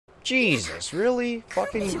Jesus, really?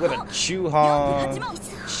 Fucking with a Chuha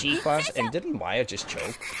Chi class? And didn't Maya just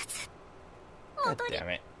choke? God damn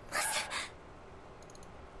it.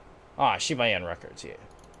 Ah, Shibayan Records, yeah.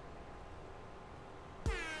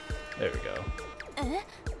 There we go.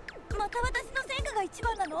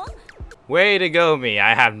 Way to go, me.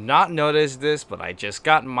 I have not noticed this, but I just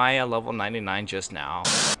got Maya level 99 just now.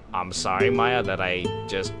 I'm sorry, Maya, that I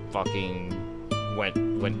just fucking went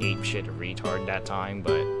apeshit retard that time,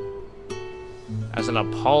 but as an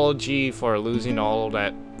apology for losing all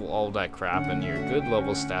that crap and your good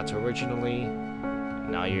level stats originally,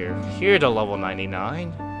 now you're here to level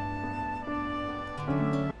 99.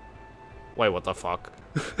 Wait, what the fuck?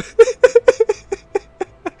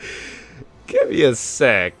 Give me a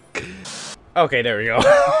sec. Okay, there we go.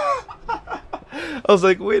 I was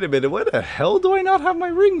like, wait a minute, why the hell do I not have my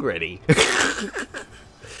ring ready?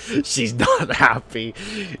 She's not happy.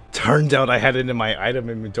 Turned out I had it in my item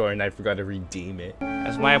inventory and I forgot to redeem it.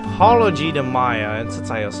 As my apology to Maya, and since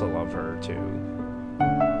I also love her too.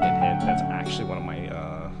 Hint, that's actually one of my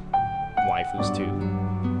waifus too.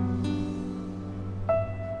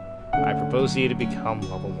 I propose to you to become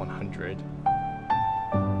level 100.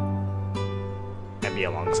 And be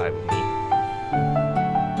alongside with me.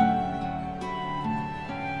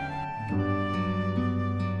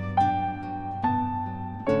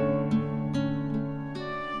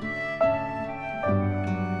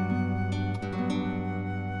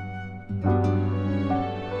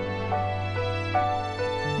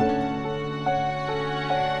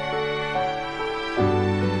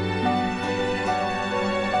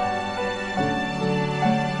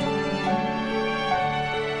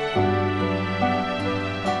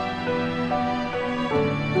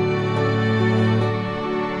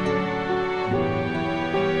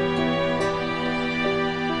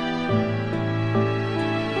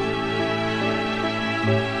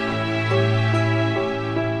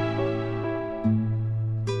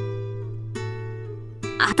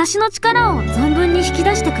私の力を存分に引き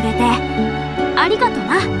出してくれてありがと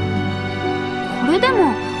な。これで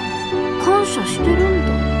も感謝してるんだ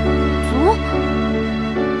ぞ。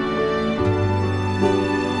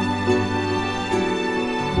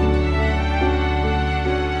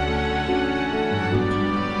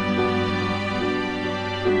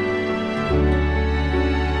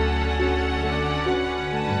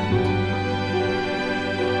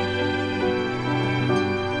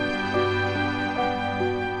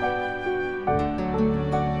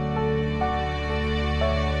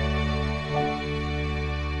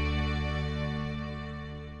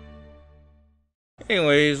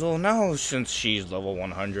Anyways, well now since she's level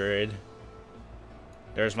 100,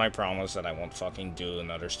 there's my promise that I won't fucking do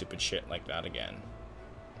another stupid shit like that again.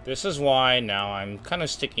 This is why now I'm kind of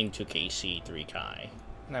sticking to KC3 Kai,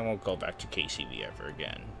 and I won't go back to KCV ever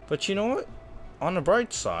again. But you know what? On the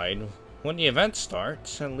bright side, when the event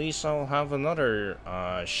starts, at least I'll have another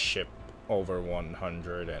ship over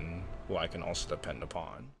 100 and who I can also depend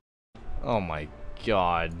upon. Oh my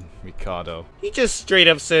God, Mikado. He just straight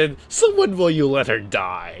up said, "So when will you let her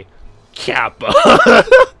die?" Kappa.